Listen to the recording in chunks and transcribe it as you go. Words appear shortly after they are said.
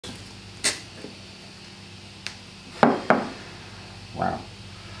Wow.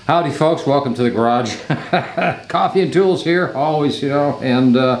 Howdy folks, welcome to the garage. Coffee and tools here, always,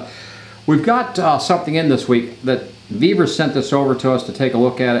 and we've got something in this week that Vevor sent this over to us to take a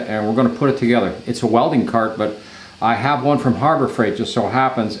look at it, and we're going to put it together. It's a welding cart, but I have one from HarborFreight, just so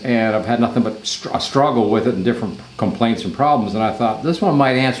happens, and I've had nothing but a struggle with it and different complaints and problems, and I thought this one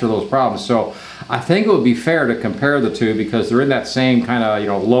might answer those problems. So I think it would be fair to compare the two because they're in that same kind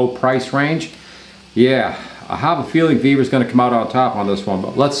of low price range. Yeah, I have a feeling Vevor's going to come out on top on this one,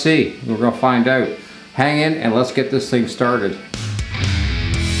 but let's see. We're going to find out. Hang in and let's get this thing started.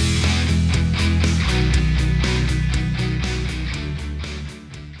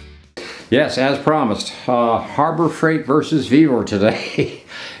 Yes, as promised, HarborFreight versus Vevor today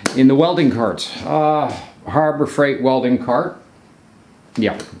in the welding carts. HarborFreight welding cart.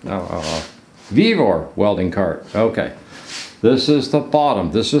 Yeah, Vevor welding cart. Okay, this is the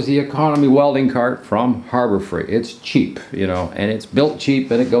bottom. This is the economy welding cart from HarborFreight. It's cheap, and it's built cheap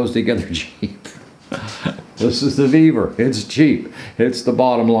and it goes together cheap. This is the Vevor. It's cheap. It's the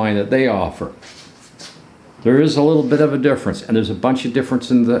bottom line that they offer. There is a little bit of a difference, and there's a bunch of difference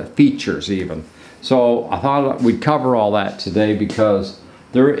in the features even. So I thought we'd cover all that today because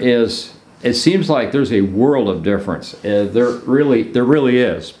it seems like there's a world of difference. There really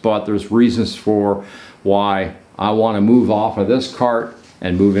is, but there's reasons for why I want to move off of this cart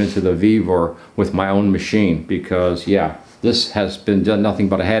and move into the Vevor with my own machine because, yeah, this has been done nothing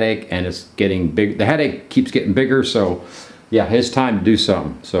but a headache, and it's getting big. The headache keeps getting bigger, so yeah, it's time to do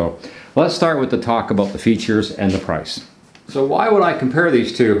something. So let's start with the talk about the features and the price. So why would I compare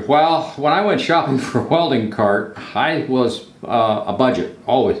these two? Well, when I went shopping for a welding cart, I was a budget,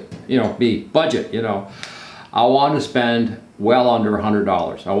 always, budget, I wanted to spend well under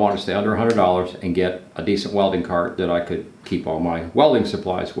 $100. I wanted to stay under $100 and get a decent welding cart that I could keep all my welding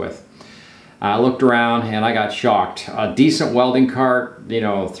supplies with. I looked around and I got shocked. A decent welding cart,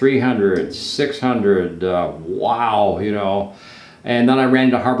 300, 600, wow, And then I ran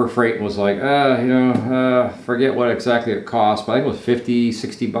into HarborFreight and was like, forget what exactly it cost, but I think it was 50,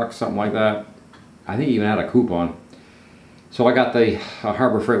 60 bucks, something like that. I think it even had a coupon. So I got the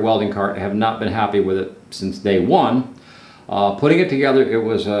HarborFreight welding cart. I have not been happy with it since day one. Putting it together, it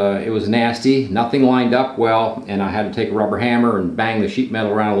was nasty, nothing lined up well, and I had to take a rubber hammer and bang the sheet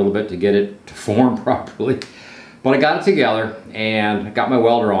metal around a little bit to get it to form properly. But I got it together and got my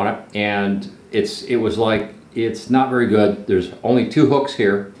welder on it, and it's not very good. There's only 2 hooks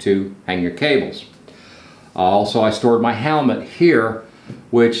here to hang your cables. Also, I stored my helmet here,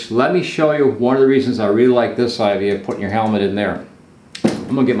 which, let me show you one of the reasons I really like this idea of putting your helmet in there.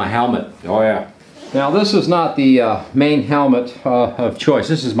 I'm gonna get my helmet. Oh yeah. Now this is not the main helmet of choice.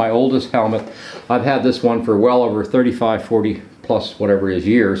 This is my oldest helmet. I've had this one for well over 35, 40 plus whatever it is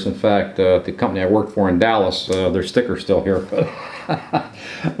years. In fact, the company I work for in Dallas, their sticker's still here.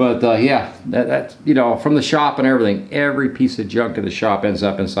 But yeah, that's from the shop and everything, every piece of junk in the shop ends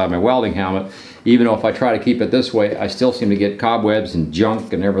up inside my welding helmet. Even though if I try to keep it this way, I still seem to get cobwebs and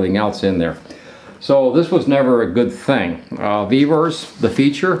junk and everything else in there. So this was never a good thing. Vevor's, the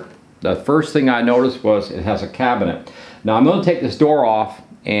feature, the first thing I noticed was it has a cabinet. Now I'm going to take this door off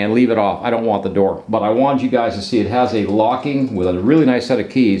and leave it off. I don't want the door, but I wanted you guys to see it has a locking with a really nice set of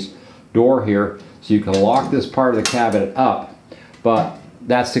keys door here, so you can lock this part of the cabinet up. But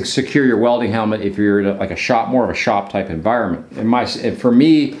that's to secure your welding helmet if you're in like a shop, more of a shop type environment. And for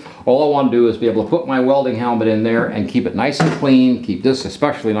me, all I want to do is be able to put my welding helmet in there and keep it nice and clean. Keep this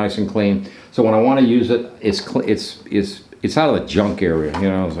especially nice and clean. So when I want to use it, it's out of the junk area,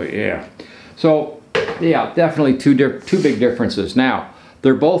 So yeah. So yeah, definitely two big differences. Now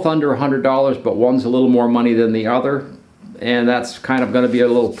they're both under $100, but one's a little more money than the other, and that's kind of going to be a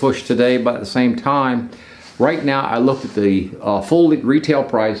little push today. But at the same time, right now I looked at the full retail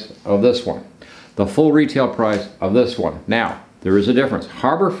price of this one, the full retail price of this one. Now there is a difference.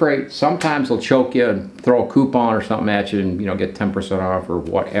 HarborFreight sometimes will choke you and throw a coupon or something at you and get 10% off or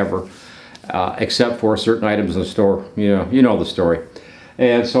whatever. Except for certain items in the store, you know the story.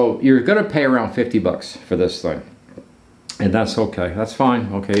 And so you're going to pay around 50 bucks for this thing. And that's okay, that's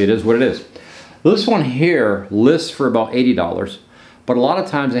fine. Okay, it is what it is. This one here lists for about $80, but a lot of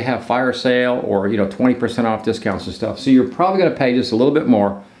times they have fire sale or 20% off discounts and stuff. So you're probably going to pay just a little bit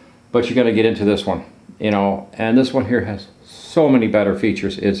more, but you're going to get into this one, and this one here has so many better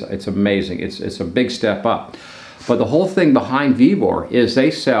features. It's amazing. It's a big step up. But the whole thing behind Vevor is they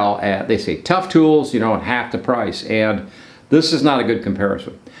sell at, they say, tough tools, at half the price. And this is not a good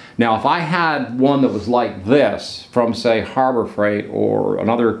comparison. Now, if I had one that was like this from, say, HarborFreight or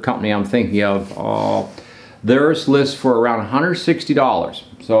another company I'm thinking of, theirs lists for around $160.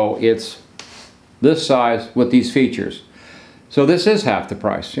 So it's this size with these features. So this is half the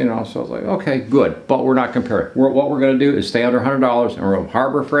price, you know. So I was like, okay, good. But we're not comparing. What we're going to do is stay under $100, and we're going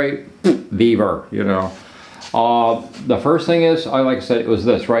Harbor Freight Vevor, you know. The first thing is, like I said, it was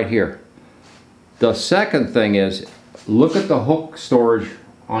this right here. The second thing is, look at the hook storage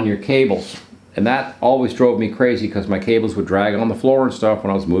on your cables. And that always drove me crazy because my cables would drag on the floor and stuff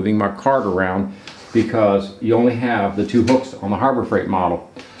when I was moving my cart around, because you only have the 2 hooks on the Harbor Freight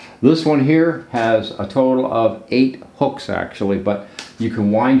model. This one here has a total of 8 hooks actually, but you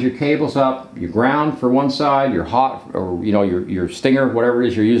can wind your cables up, your ground for one side, your hot, or you know, your stinger, whatever it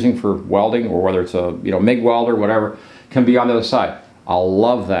is you're using for welding, or whether it's a, you know, MIG welder, whatever, can be on the other side. I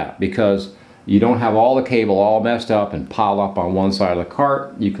love that because you don't have all the cable all messed up and pile up on one side of the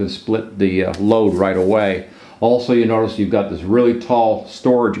cart. You can split the load right away. Also, you notice you've got this really tall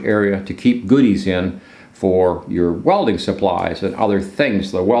storage area to keep goodies in for your welding supplies and other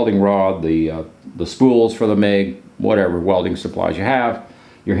things, the welding rod, the spools for the MIG, whatever welding supplies you have,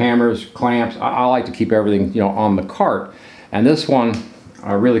 your hammers, clamps. I like to keep everything, you know, on the cart. And this one,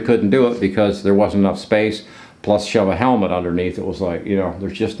 I really couldn't do it because there wasn't enough space, plus shove a helmet underneath. It was like, you know,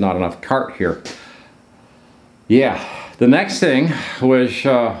 there's just not enough cart here. Yeah, the next thing was,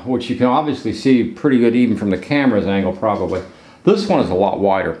 which you can obviously see pretty good even from the camera's angle probably, this one is a lot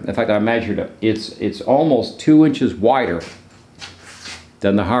wider. In fact, I measured it. It's almost 2 inches wider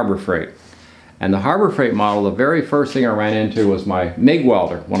than the Harbor Freight. And the Harbor Freight model, the very first thing I ran into was my MIG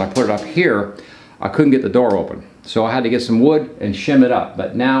welder. When I put it up here, I couldn't get the door open. So I had to get some wood and shim it up.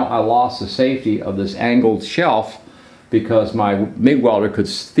 But now I lost the safety of this angled shelf because my MIG welder could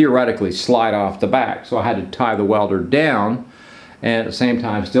theoretically slide off the back. So I had to tie the welder down and at the same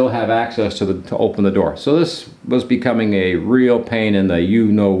time still have access to open the door. So this was becoming a real pain in the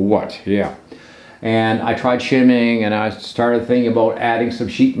you-know-what, yeah. And I tried shimming, and I started thinking about adding some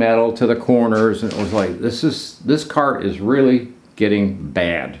sheet metal to the corners, and it was like, this cart is really getting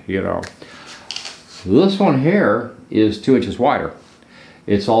bad, you know. This one here is 2 inches wider.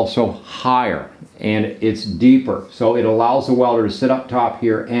 It's also higher, and it's deeper, so it allows the welder to sit up top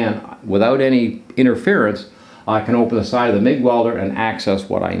here, and without any interference, I can open the side of the MIG welder and access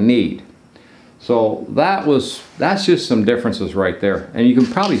what I need. So that's just some differences right there. And you can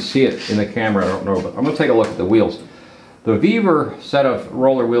probably see it in the camera, I don't know, but I'm going to take a look at the wheels. The Vevor set of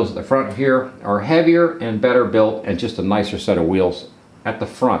roller wheels at the front here are heavier and better built and just a nicer set of wheels at the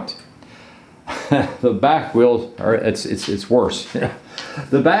front. The back wheels are, it's worse.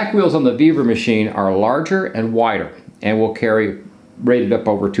 The back wheels on the Vevor machine are larger and wider and will carry rated up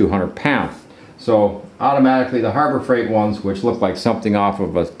over 200 pounds. So automatically the Harbor Freight ones, which look like something off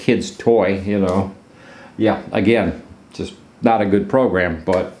of a kid's toy, you know, yeah, again, just not a good program,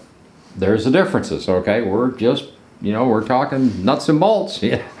 but there's the differences, okay? We're just, you know, we're talking nuts and bolts,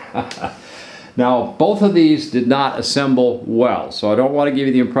 yeah. Now, both of these did not assemble well, so I don't want to give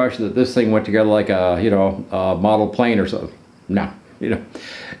you the impression that this thing went together like a, you know, a model plane or something. No, you know.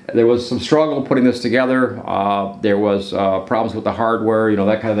 There was some struggle putting this together. There was problems with the hardware, you know,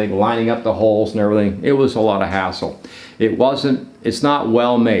 that kind of thing, lining up the holes and everything. It was a lot of hassle. It's not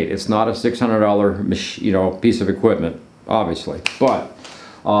well made. It's not a $600, you know, piece of equipment, obviously. But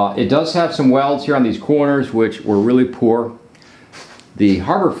it does have some welds here on these corners, which were really poor. The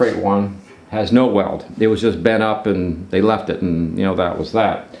Harbor Freight one has no weld. It was just bent up and they left it, and you know, that was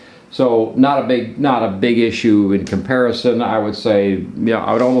that. So not a big issue in comparison. I would say, you know,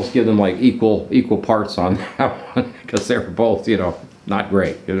 I would almost give them like equal parts on that one because they're both, you know, not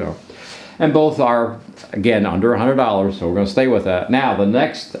great, you know. And both are, again, under $100, so we're going to stay with that. Now, the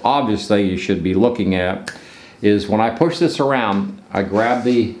next obvious thing you should be looking at is when I push this around, I grab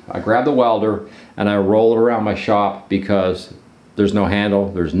the welder and I roll it around my shop because there's no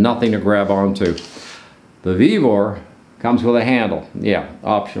handle, there's nothing to grab onto. The Vevor comes with a handle. Yeah,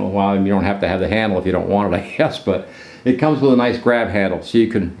 optional. Well, you don't have to have the handle if you don't want it, I guess, but it comes with a nice grab handle, so you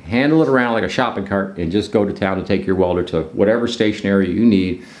can handle it around like a shopping cart and just go to town to take your welder to whatever station area you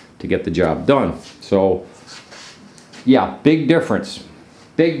need to get the job done. So, yeah, big difference.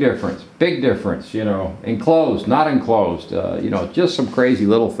 Big difference. Big difference, you know. Enclosed, not enclosed. You know, just some crazy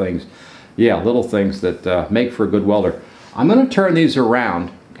little things. Yeah, little things that make for a good welder. I'm going to turn these around,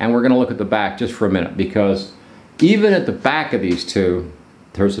 and we're going to look at the back just for a minute, because even at the back of these two,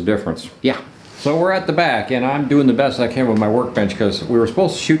 there's a difference. Yeah. So we're at the back, and I'm doing the best I can with my workbench because we were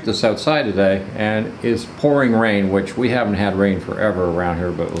supposed to shoot this outside today, and it's pouring rain, which we haven't had rain forever around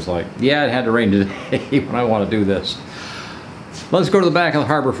here, but it was like, yeah, it had to rain today when I want to do this. Let's go to the back of the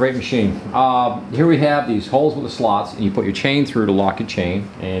Harbor Freight machine. Here we have these holes with the slots, and you put your chain through to lock your chain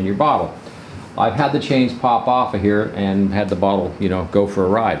and your bottle. I've had the chains pop off of here and had the bottle, you know, go for a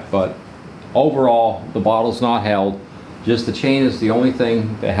ride, but overall the bottle's not held. Just the chain is the only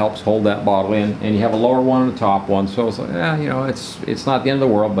thing that helps hold that bottle in, and you have a lower one and a top one, so it's like, you know, it's not the end of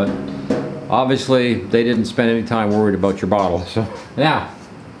the world, but obviously they didn't spend any time worried about your bottle. So now,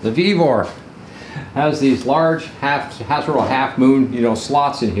 the Vevor has these large half moon, you know,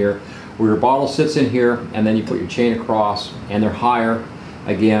 slots in here where your bottle sits in here, and then you put your chain across, and they're higher,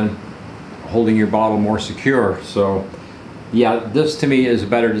 again, holding your bottle more secure. So yeah, this to me is a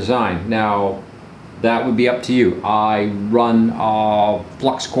better design. Now, that would be up to you. I run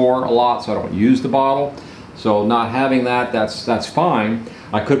flux core a lot, so I don't use the bottle. So not having that, that's fine.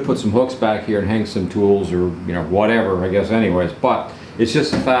 I could put some hooks back here and hang some tools, or you know, whatever, I guess, anyways. But it's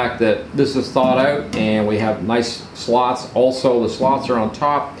just the fact that this is thought out, and we have nice slots. Also, the slots are on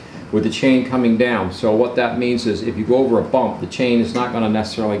top with the chain coming down. So what that means is if you go over a bump, the chain is not going to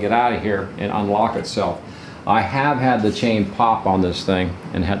necessarily get out of here and unlock itself. I have had the chain pop on this thing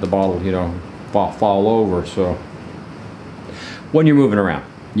and had the bottle, you know, fall over. So when you're moving around,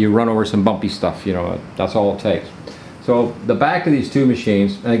 you run over some bumpy stuff, you know, that's all it takes. So the back of these two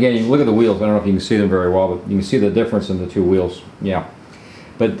machines, and again, you look at the wheels, I don't know if you can see them very well, but you can see the difference in the two wheels. Yeah,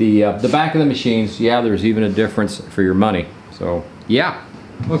 but the back of the machines, yeah, there's even a difference for your money. So yeah.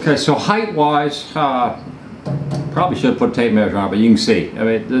 Okay, so height wise, probably should have put a tape measure on, but you can see, I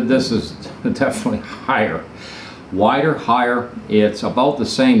mean, this is definitely higher. Wider, higher. It's about the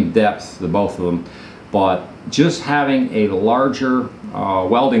same depth, the both of them, but just having a larger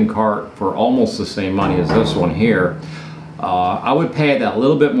welding cart for almost the same money as this one here, I would pay that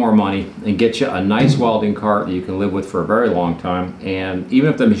little bit more money and get you a nice welding cart that you can live with for a very long time. And even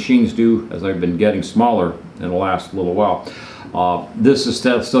if the machines do, as I've been getting smaller in the last little while, this is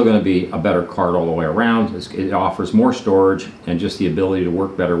still going to be a better cart all the way around. It offers more storage and just the ability to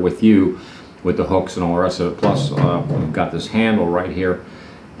work better with you, with the hooks and all the rest of it. Plus, we've got this handle right here.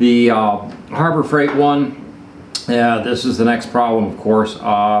 The Harbor Freight one, this is the next problem, of course.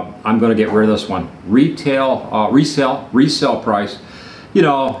 I'm going to get rid of this one. Resale price. You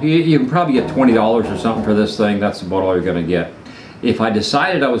know, you can probably get $20 or something for this thing. That's about all you're going to get. If I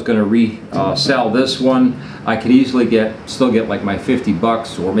decided I was going to resell this one, I could easily still get like my 50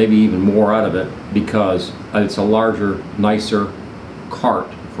 bucks or maybe even more out of it, because it's a larger, nicer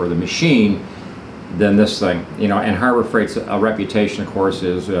cart for the machine than this thing. You know, and Harbor Freight's reputation, of course,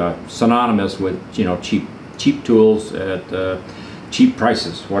 is synonymous with, you know, cheap tools at cheap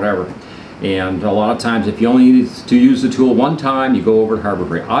prices, whatever. And a lot of times, if you only need to use the tool one time, you go over to Harbor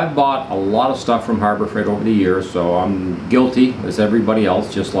Freight. I've bought a lot of stuff from Harbor Freight over the years, so I'm guilty as everybody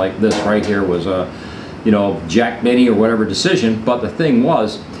else, just like this right here was a, you know, Jack Benny or whatever decision. But the thing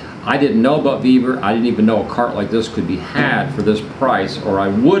was, I didn't know about Vevor. I didn't even know a cart like this could be had for this price, or I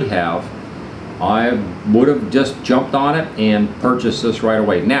would have just jumped on it and purchased this right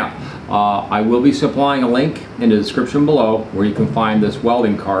away. Now, I will be supplying a link in the description below where you can find this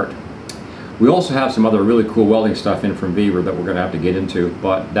welding cart. We also have some other really cool welding stuff in from Vevor that we're going to have to get into,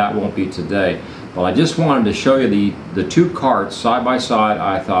 but that won't be today. But I just wanted to show you the two carts side by side.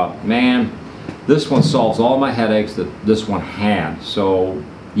 I thought, man, this one solves all my headaches that this one had. So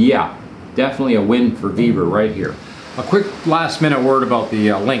yeah, definitely a win for Vevor right here. A quick last minute word about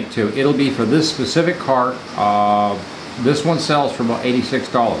the link too. It'll be for this specific cart. This one sells for about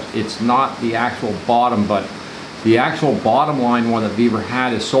 $86. It's not the actual bottom, but the actual bottom line one that Vevor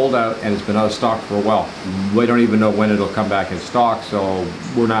had is sold out and it's been out of stock for a while. We don't even know when it'll come back in stock, so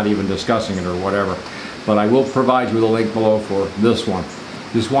we're not even discussing it or whatever. But I will provide you with a link below for this one.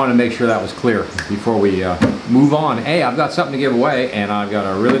 Just wanted to make sure that was clear before we move on. Hey, I've got something to give away, and I've got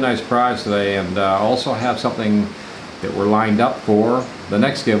a really nice prize today, and also have something that we're lined up for the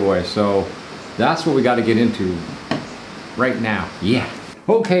next giveaway. So that's what we got to get into right now. Yeah.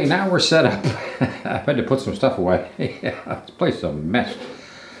 Okay, now we're set up. I've had to put some stuff away. Yeah, this place is a mess.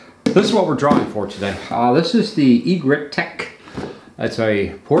 This is what we're drawing for today. This is the eGrit Tech. It's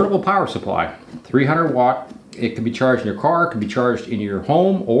a portable power supply, 300 watt. It can be charged in your car, it can be charged in your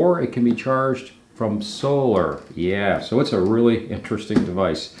home, or it can be charged from solar. Yeah, so it's a really interesting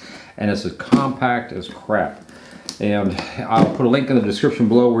device. And it's as compact as crap. And I'll put a link in the description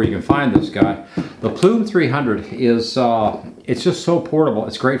below where you can find this guy. The Plume 300 is, it's just so portable.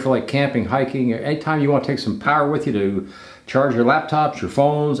 It's great for like camping, hiking, anytime you want to take some power with you to charge your laptops, your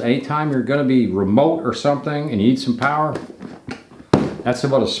phones, anytime you're going to be remote or something and you need some power. That's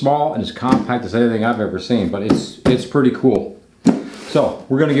about as small and as compact as anything I've ever seen, but it's pretty cool. So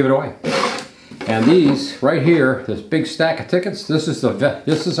we're going to give it away. And these right here, this big stack of tickets, this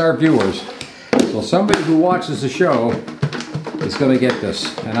is our viewers. So somebody who watches the show is going to get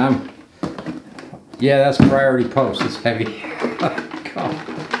this. And yeah, that's priority post. It's heavy.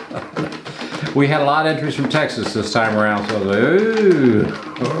 We had a lot of entries from Texas this time around, so I was like, ooh,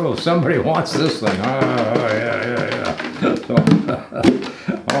 oh, somebody wants this thing. Oh, yeah. So,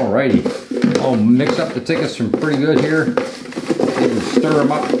 alrighty. I'll mix up the tickets from pretty good here. Even stir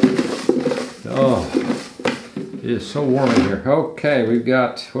them up. Oh, it is so warm in here. Okay, we've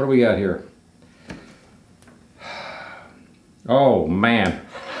got, what do we got here? Oh, man.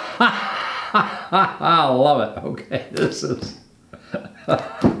 I love it. Okay, this is...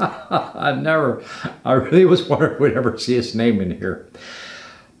 I really was wondering if we'd ever see his name in here.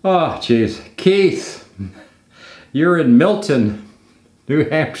 Oh, jeez. Keith, you're in Milton, New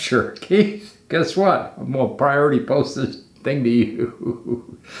Hampshire. Keith, guess what? I'm going to priority post this thing to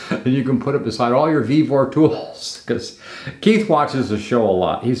you. And you can put it beside all your Vevor tools. Because Keith watches the show a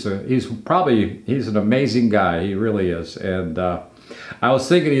lot. He's an amazing guy. He really is. And I was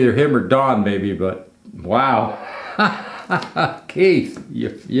thinking either him or Don maybe, but wow. Keith,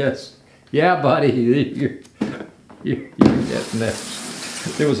 yes. Yeah, buddy, you're getting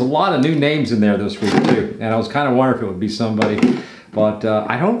this. There was a lot of new names in there this week, too. And I was kind of wondering if it would be somebody. But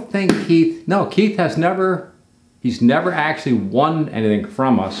I don't think Keith... No, Keith has never... He's never actually won anything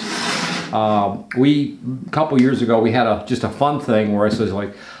from us. A couple years ago, we had just a fun thing where I said,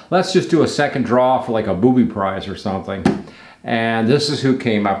 like, let's just do a second draw for like a booby prize or something. And this is who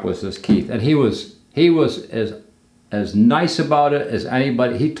came up with this, Keith. And he was as nice about it as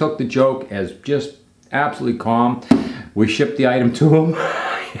anybody. He took the joke as just absolutely calm. We shipped the item to him,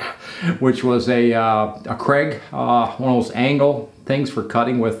 which was a Craig, one of those angle things for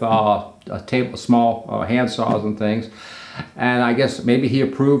cutting with small hand saws and things. And I guess maybe he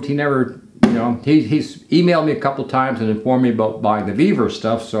approved. He never, you know, he's emailed me a couple times and informed me about buying the Vevor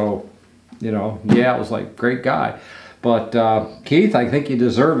stuff. So, you know, yeah, it was like, great guy. But Keith, I think you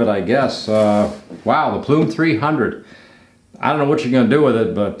deserve it, I guess. Wow, the Plume 300. I don't know what you're going to do with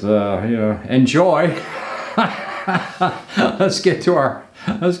it, but you know, enjoy. Let's get to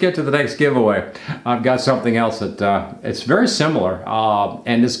the next giveaway. I've got something else that it's very similar,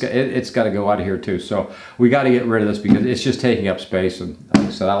 and it's got to go out of here too. So we got to get rid of this because it's just taking up space. And like I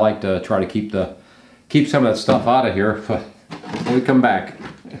said, I like to try to keep some of that stuff out of here. But when we come back,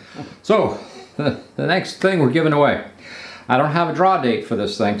 so the next thing we're giving away. I don't have a draw date for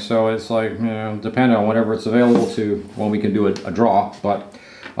this thing, so it's like, you know, depending on whenever it's available to when we can do a draw. But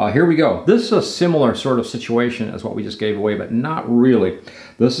here we go. This is a similar sort of situation as what we just gave away, but not really.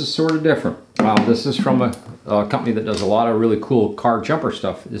 This is sort of different. This is from a company that does a lot of really cool car jumper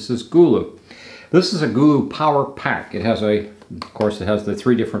stuff. This is Gulu. This is a Gulu power pack. It has of course, it has the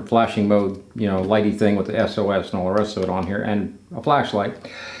 3 different flashing mode, you know, lighty thing with the SOS and all the rest of it on here, and a flashlight.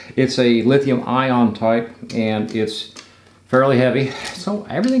 It's a lithium ion type, and it's fairly heavy. So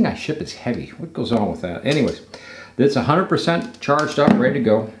everything I ship is heavy. What goes on with that? Anyways, it's 100% charged up, ready to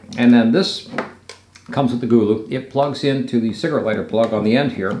go. And then this comes with the Gulu. It plugs into the cigarette lighter plug on the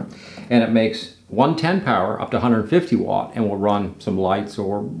end here, and it makes 110 power up to 150 watt, and will run some lights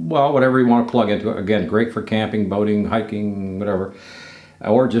or, well, whatever you want to plug into it. Again, great for camping, boating, hiking, whatever,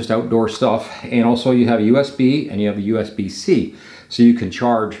 or just outdoor stuff. And also you have a USB and you have a USB-C, so you can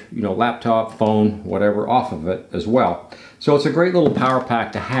charge, you know, laptop, phone, whatever off of it as well. So it's a great little power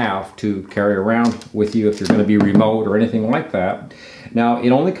pack to have to carry around with you if you're going to be remote or anything like that. Now,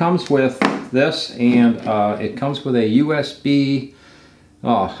 it only comes with this, and it comes with a USB,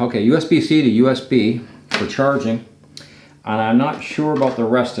 USB-C to USB for charging. And I'm not sure about the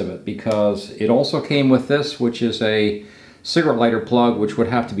rest of it because it also came with this, which is a cigarette lighter plug, which would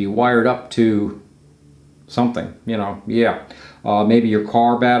have to be wired up to something, you know, yeah. Maybe your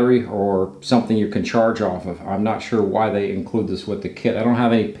car battery or something you can charge off of. I'm not sure why they include this with the kit. I don't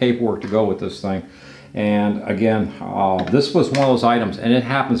have any paperwork to go with this thing. And again, this was one of those items, and it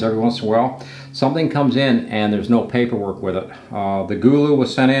happens every once in a while. Something comes in and there's no paperwork with it. The Gulu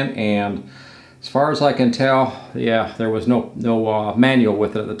was sent in, and as far as I can tell, yeah, there was no manual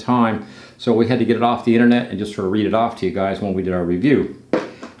with it at the time. So we had to get it off the internet and just sort of read it off to you guys when we did our review.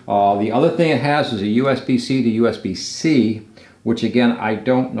 The other thing it has is a USB-C to USB-C, which again, I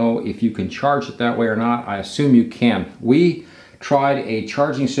don't know if you can charge it that way or not. I assume you can. We tried a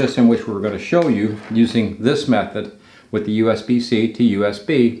charging system which we're going to show you using this method with the USB-C to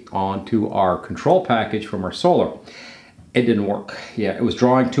USB onto our control package from our solar. It didn't work. Yeah, it was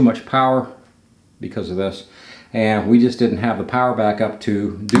drawing too much power because of this, and we just didn't have the power backup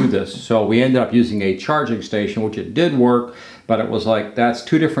to do this. So we ended up using a charging station, which it did work, but it was like, that's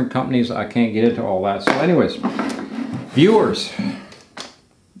 2 different companies. I can't get into all that. So anyways, viewers,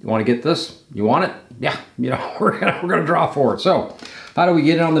 you want to get this? You want it? Yeah, you know, we're gonna draw for it. So, how do we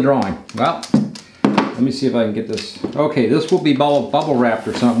get it on the drawing? Well, let me see if I can get this. Okay, this will be bubble wrapped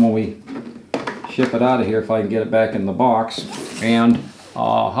or something when we ship it out of here if I can get it back in the box. And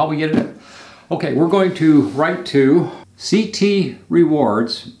how we get it? Okay, we're going to write to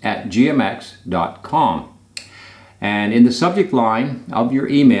ctrewards@gmx.com. And in the subject line of your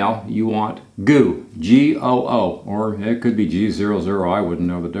email, you want GOO, G-O-O, or it could be G00, I wouldn't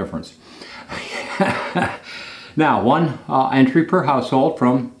know the difference. Now, one entry per household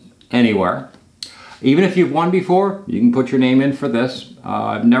from anywhere. Even if you've won before, you can put your name in for this.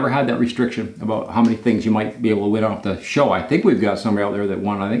 I've never had that restriction about how many things you might be able to win off the show. I think we've got somebody out there that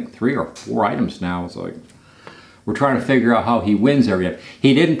won, I think, 3 or 4 items now. It's like, we're trying to figure out how he wins every day.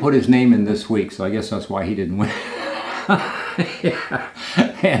 He didn't put his name in this week, so I guess that's why he didn't win. Yeah.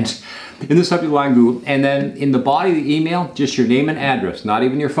 And in the subject line, Google, and then in the body of the email, just your name and address, not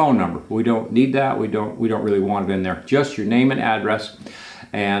even your phone number. We don't need that. We don't really want it in there. Just your name and address.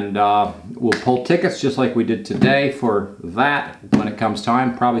 And we'll pull tickets just like we did today for that when it comes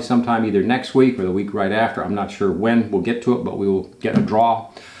time. Probably sometime either next week or the week right after. I'm not sure when we'll get to it, but we will get a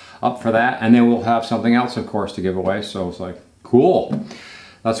draw up for that. And then we'll have something else, of course, to give away. So it's like, cool.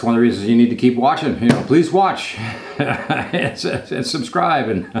 That's one of the reasons you need to keep watching. You know, please watch and subscribe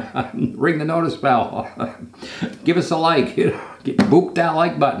and ring the notice bell. Give us a like. Boop that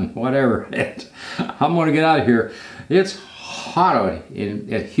like button. Whatever. I'm going to get out of here. It's hot out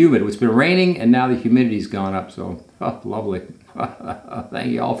and humid. It's been raining and now the humidity's gone up. So lovely.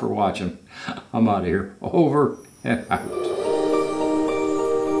 Thank you all for watching. I'm out of here. Over and out.